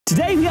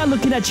Today we are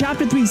looking at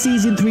Chapter 3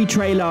 Season 3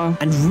 trailer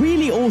and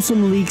really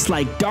awesome leaks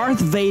like Darth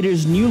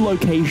Vader's new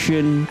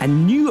location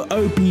and new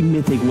OP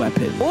mythic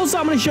weapon. Also,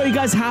 I'm going to show you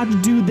guys how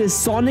to do this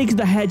Sonic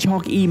the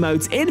Hedgehog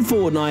emotes in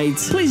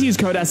Fortnite. Please use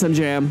code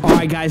SMJM.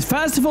 Alright guys,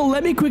 first of all,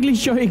 let me quickly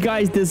show you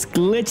guys this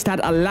glitch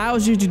that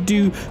allows you to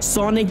do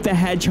Sonic the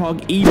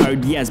Hedgehog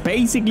emote. Yes,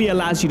 basically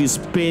allows you to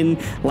spin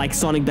like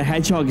Sonic the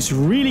Hedgehog. It's a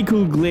really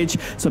cool glitch.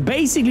 So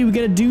basically, we're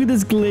going to do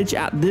this glitch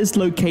at this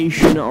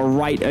location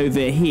right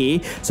over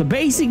here. So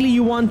basically,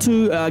 you want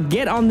to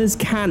get on this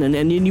cannon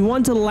and then you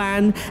want to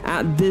land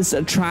at this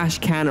trash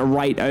can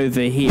right over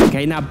here.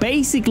 Okay, now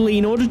basically,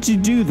 in order to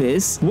do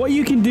this, what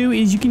you can do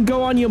is you can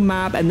go on your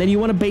map and then you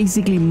want to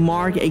basically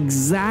mark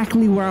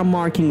exactly where I'm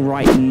marking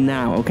right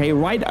now. Okay,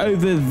 right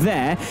over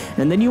there.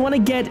 And then you want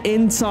to get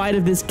inside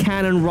of this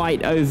cannon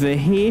right over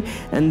here.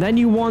 And then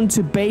you want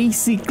to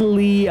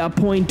basically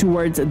point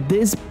towards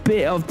this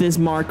bit of this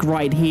mark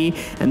right here.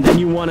 And then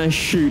you want to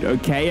shoot,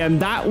 okay? And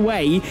that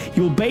way,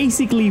 you'll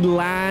basically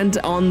land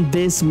on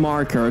this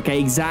marker, okay?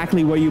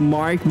 Exactly where you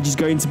marked, which is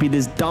going to be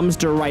this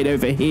dumpster right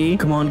over here.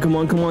 Come on, come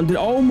on, come on.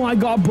 Oh my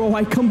god, bro,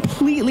 I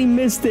completely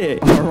missed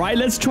it. All right,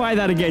 let's try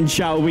that again,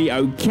 shall we?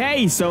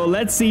 Okay, so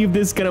let's see if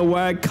this is gonna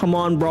work. Come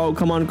on, bro.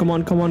 Come on, come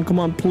on, come on, come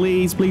on.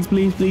 Please, please,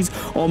 please, please.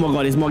 Oh my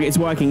god, it's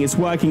working. It's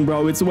working,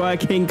 bro. It's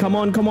working. Come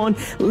on, come on.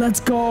 Let's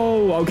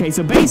go. Okay,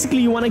 so basically,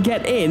 you want to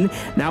get in.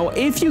 Now,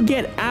 if you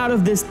get out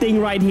of this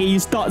thing right here, you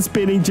start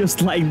spinning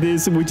just like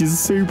this, which is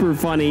super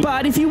funny.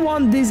 But if you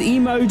want this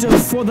emote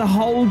for the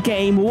whole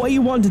game, what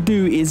you want to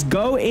do is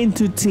go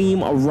into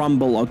Team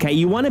Rumble, okay?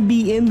 You want to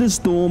be in the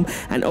storm,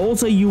 and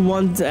also you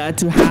want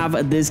to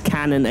have this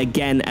cannon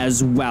again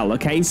as well,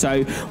 okay?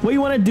 So what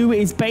you want to do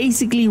is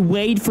basically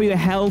wait for your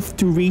health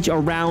to reach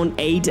around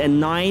 8 and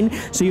 9.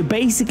 So you're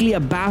basically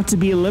about to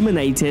be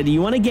eliminated.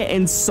 You want to get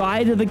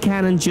inside of the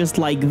cannon just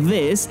like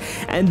this,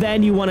 and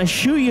then you want to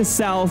shoot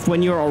yourself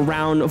when you're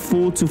around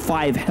 4 to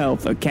 5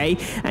 health, okay?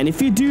 And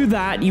if you do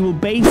that, you will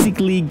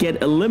basically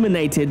get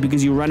eliminated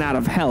because you run out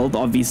of health,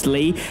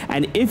 obviously.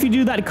 And if you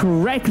do that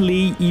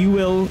correctly, you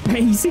will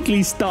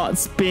basically start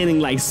spinning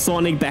like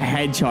Sonic the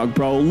Hedgehog,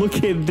 bro.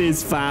 Look at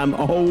this, fam.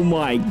 Oh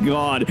my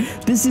god.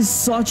 This is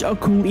such a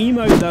cool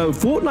emote, though.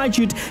 Fortnite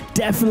should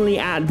definitely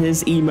add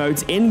this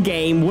emote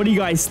in-game. What do you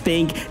guys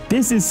think?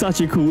 This is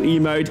such a cool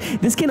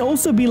emote. This can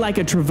also be like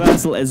a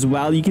traversal as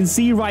well. You can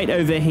see right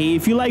over here,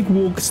 if you like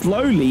walk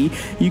slowly,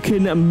 you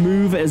can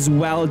move as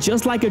well,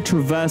 just like a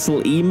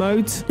traversal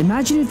emote.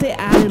 Imagine if they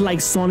added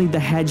like Sonic the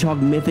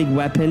Hedgehog mythic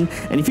weapon,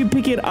 and if you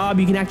pick it up,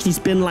 you can actually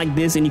spin like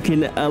this and you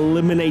can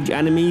eliminate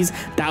enemies.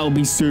 That would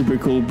be super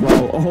cool,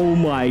 bro. Oh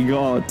my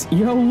god.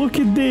 Yo, look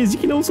at this. You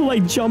can also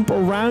like jump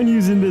around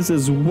using this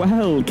as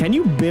well. Can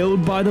you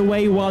build, by the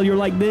way, while you're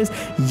like this?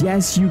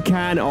 Yes, you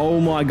can. Oh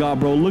my god,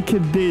 bro. Look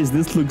at this.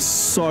 This looks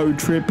so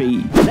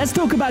trippy. Let's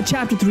talk about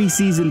Chapter 3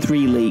 Season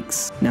 3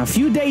 leaks. Now, a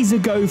few days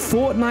ago,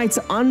 Fortnite's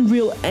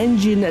Unreal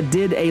Engine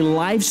did a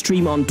live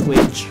stream on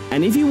Twitch.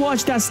 And if you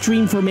watch that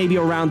stream for maybe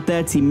around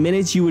 30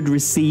 minutes, you would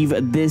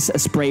receive this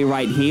spray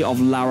right here of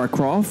Lara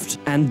Croft.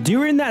 And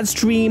during that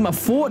stream,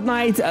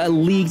 Fortnite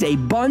leaked a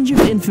bunch of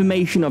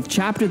information of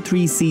Chapter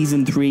 3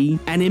 Season 3.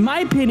 And in my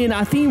opinion,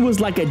 I think it was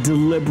like a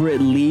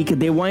deliberate leak.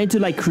 They wanted to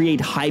like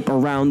create hype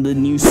around the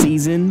new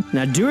season.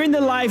 Now, during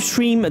the live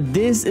stream,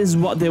 this is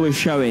what they were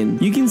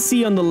showing. You can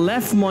see on the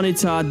left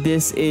monitor,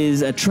 this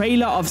is a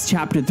trailer of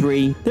Chapter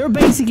 3. They were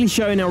basically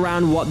showing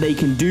around what they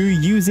can do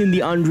using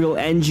the Unreal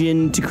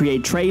Engine to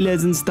create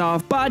trailers and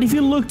stuff. But if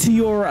you look to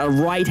your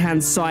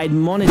right-hand side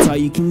monitor,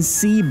 you can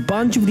see a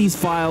bunch of these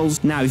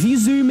files. Now, if you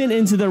zoom in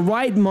into the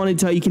right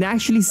monitor, you can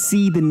actually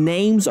see the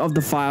names of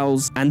the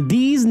files. And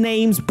these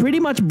names pretty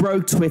much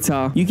broke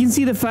Twitter. You can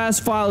see the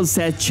first file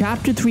said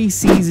Chapter 3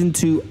 Season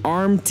 2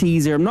 ARM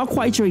teaser. I'm not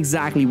quite sure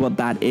exactly what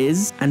that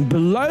is. And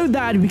below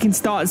that, we can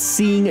start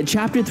seeing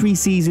Chapter 3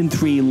 Season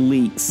 3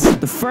 leaks.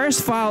 The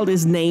first file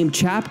is named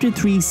Chapter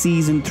 3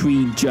 Season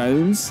 3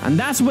 Jones. And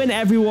that's when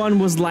everyone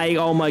was like,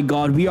 oh my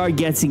god, we are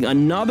getting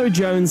another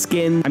Jones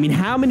skin. I mean,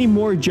 how many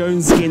more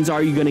Jones skins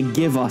are you gonna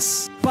give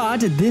us?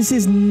 But this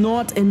is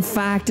not, in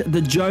fact,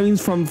 the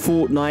Jones from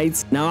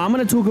Fortnite. Now, I'm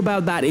going to talk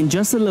about that in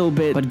just a little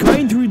bit. But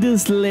going through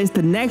this list,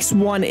 the next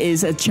one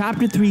is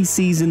Chapter 3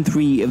 Season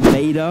 3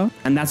 Vader.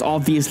 And that's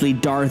obviously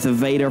Darth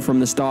Vader from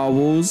the Star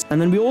Wars. And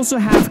then we also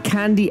have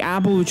Candy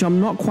Apple, which I'm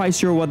not quite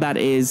sure what that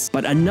is.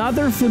 But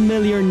another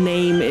familiar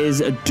name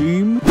is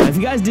Doom. Now, if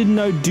you guys didn't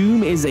know,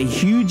 Doom is a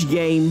huge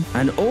game.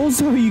 And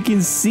also, you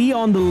can see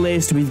on the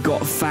list, we've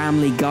got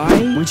Family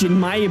Guy, which in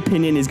my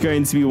opinion is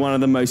going to be one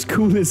of the most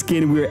coolest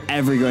skins we're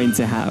ever going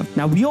to have.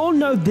 Now, we all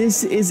know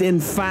this is in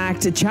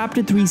fact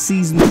Chapter 3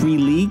 Season 3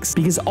 leaks,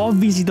 because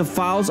obviously the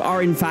files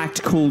are in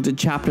fact called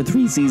Chapter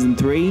 3 Season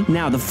 3.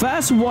 Now, the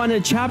first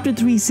one, Chapter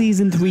 3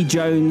 Season 3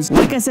 Jones,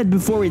 like I said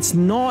before, it's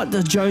not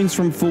the Jones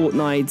from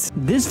Fortnite.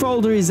 This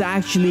folder is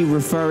actually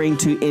referring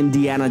to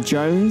Indiana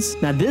Jones.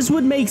 Now, this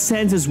would make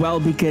sense as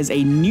well because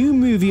a new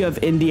movie of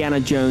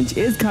Indiana Jones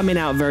is coming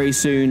out very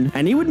soon,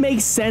 and it would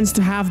make sense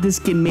to have this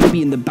skin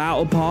maybe in the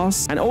battle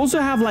pass, and also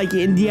have like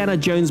Indiana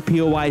Jones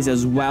POIs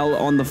as well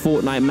on the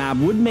Fortnite map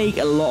would make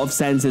a lot of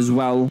sense as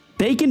well.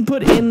 They can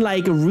put in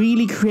like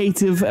really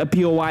creative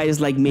POIs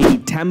like maybe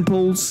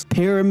temples,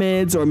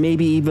 pyramids, or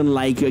maybe even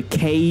like a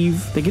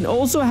cave. They can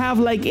also have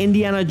like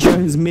Indiana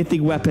Jones'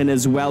 mythic weapon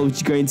as well, which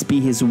is going to be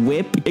his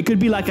whip. It could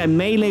be like a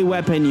melee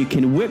weapon. You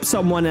can whip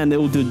someone and it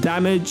will do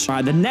damage. All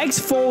right, the next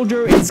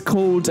folder is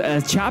called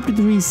Chapter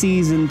 3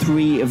 Season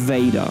 3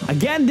 Vader.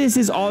 Again, this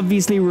is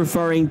obviously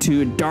referring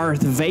to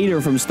Darth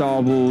Vader from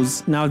Star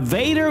Wars. Now,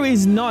 Vader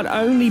is not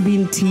only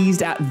being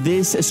teased at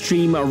this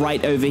stream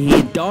right over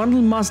here.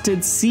 Donald Mustard,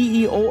 CEO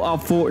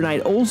of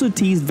Fortnite, also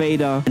teased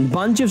Vader and a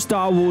bunch of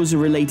Star Wars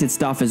related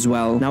stuff as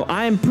well. Now,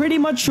 I am pretty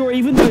much sure,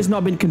 even though it's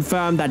not been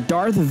confirmed, that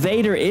Darth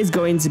Vader is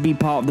going to be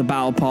part of the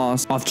Battle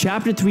Pass of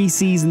Chapter 3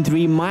 Season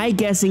 3. My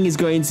guessing is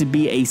going to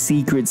be a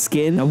secret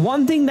skin. Now,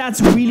 one thing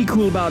that's really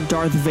cool about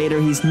Darth Vader,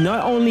 he's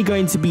not only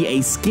going to be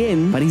a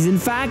skin, but he's in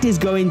fact is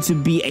going to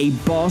be a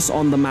boss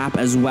on the map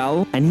as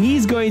well, and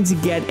he's going to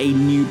get a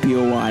new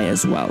POI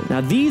as well.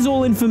 Now, these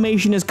all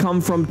information has come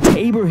from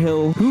Tabor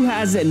Hill, who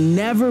has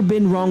never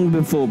been wrong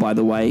before, by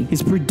the way.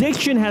 His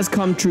prediction has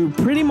come true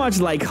pretty much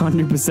like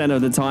 100%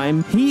 of the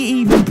time.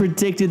 He even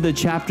predicted the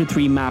Chapter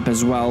 3 map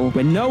as well,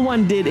 when no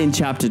one did in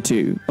Chapter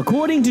 2.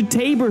 According to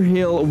Tabor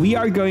Hill, we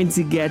are going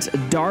to get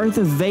Darth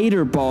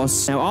Vader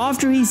boss. Now,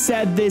 after he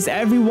said this,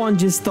 everyone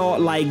just thought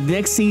like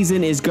next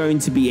season is going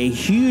to be a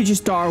huge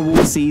Star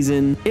Wars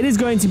season. It is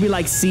going to be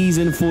like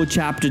Season 4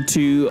 Chapter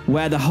 2,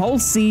 where the whole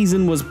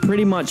season was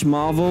pretty much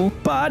Marvel.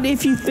 But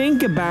if you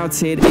think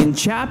about it, in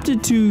Chapter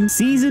 2,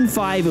 Season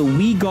 5,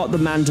 we got the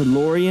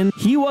Mandalorian.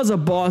 He was a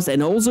boss,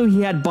 and also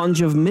he had a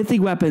bunch of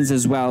mythic weapons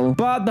as well.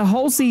 But the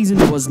whole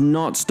season was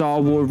not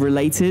Star Wars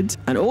related.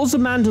 And also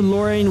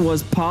Mandalorian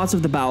was part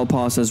of the Battle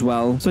Pass as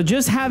well. So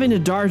just having a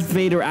Darth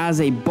Vader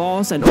as a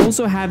boss and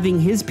also having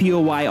his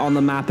POI on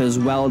the map as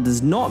well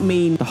does not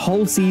mean the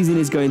whole season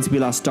is going to be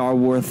like Star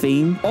Wars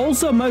theme.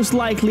 Also, most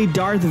likely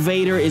Darth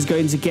Vader is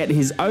going to get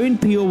his own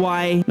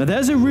POI. Now,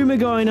 there's a rumor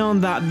going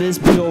on that this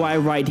POI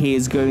right here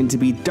is going to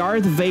be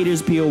Darth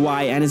Vader's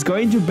POI and is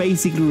going to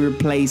basically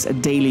replace a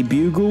Daily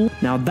Bugle.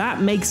 Now,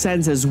 that makes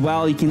sense as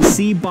well. You can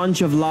see a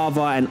bunch of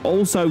lava, and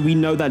also we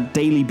know that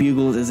Daily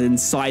Bugle is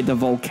inside the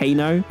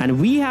volcano, and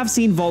we have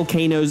seen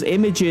volcanoes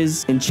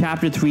images in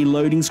Chapter 3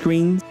 loading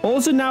screens.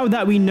 Also, now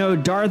that we know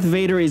Darth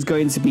Vader is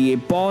going to be a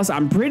boss,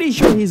 I'm pretty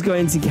sure he's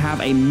going to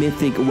have a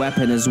mythic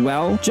weapon as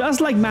well,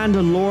 just like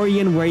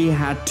Mandalorian, where he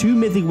had two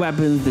mythic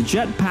weapons, the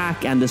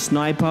jetpack and the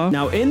sniper.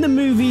 Now, in the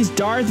movies,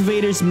 Darth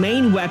Vader's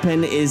main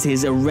weapon is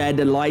his red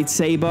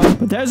lightsaber,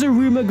 but there's a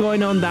rumor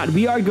going on that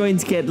we are going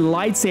to get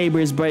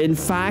lightsabers, but in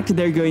fact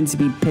they're going to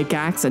be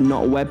pickaxe and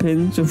not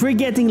weapons. So if we're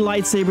getting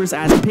lightsabers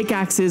as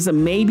pickaxes,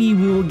 maybe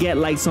we will get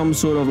like some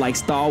sort of like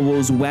Star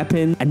Wars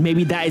weapon, and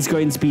maybe that is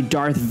going to be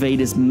Darth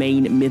Vader's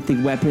main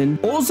mythic weapon.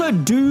 Also,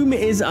 Doom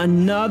is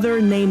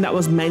another name that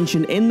was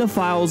mentioned in the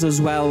files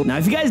as well. Now,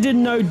 if you guys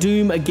didn't know,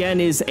 Doom again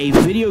is a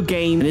video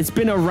game, and it's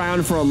been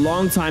around for a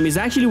long time. It's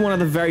actually one of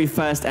the very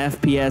first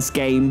FPS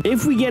game.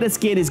 If we get a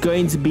skin, it's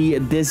going to be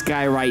this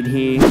guy right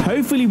here.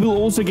 Hopefully we'll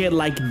also get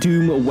like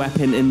Doom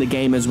weapon in the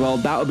game as well.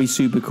 That would be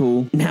super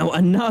cool. Now,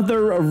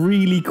 another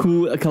really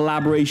cool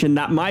collaboration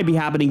that might be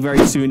happening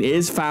very soon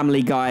is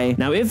Family Guy.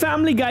 Now, if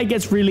Family Guy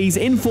gets released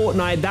in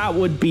Fortnite, that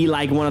would be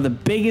like one of the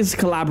biggest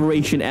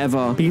collaboration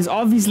ever, because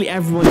obviously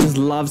everyone just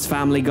loves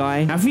Family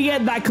Guy. Now, if we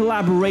get that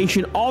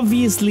collaboration,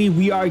 obviously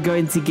we are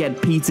going to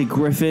get Peter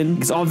Griffin,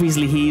 because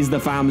obviously he's the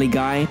Family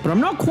Guy, but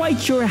I'm not quite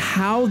sure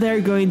how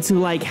they're going to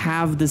like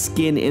have the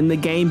skin in the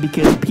game,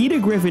 because Peter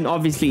Griffin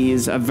obviously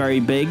is very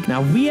big.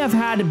 Now, we have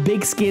had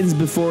big skins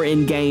before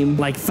in game,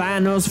 like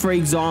Thanos, for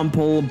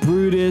example,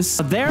 Brutus.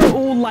 They're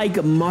all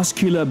like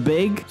muscular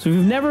big, so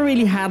we've never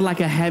really had like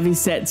a heavy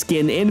set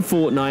skin in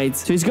Fortnite.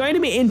 So it's going to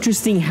be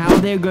interesting how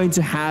they're going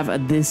to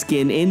have this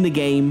skin in the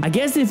game. I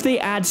guess if they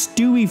add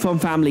Stewie from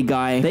Family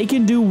Guy, they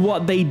can do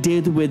what they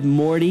did with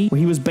Morty, where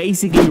he was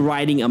basically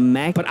riding a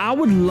mech. But I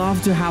would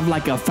love to have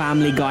like a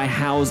Family Guy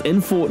house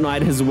in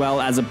Fortnite as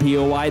well as a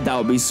POI. That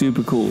would be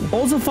super cool.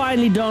 Also,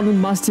 finally, Donald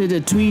Mustard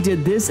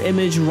tweeted this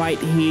image right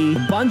here.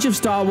 A bunch of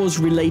Star Wars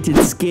related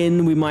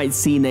skin we might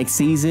see next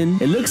season.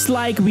 It looks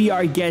like we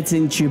are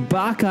getting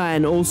Chewbacca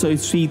and also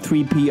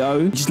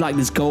C-3PO, just like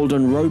this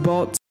golden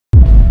robot.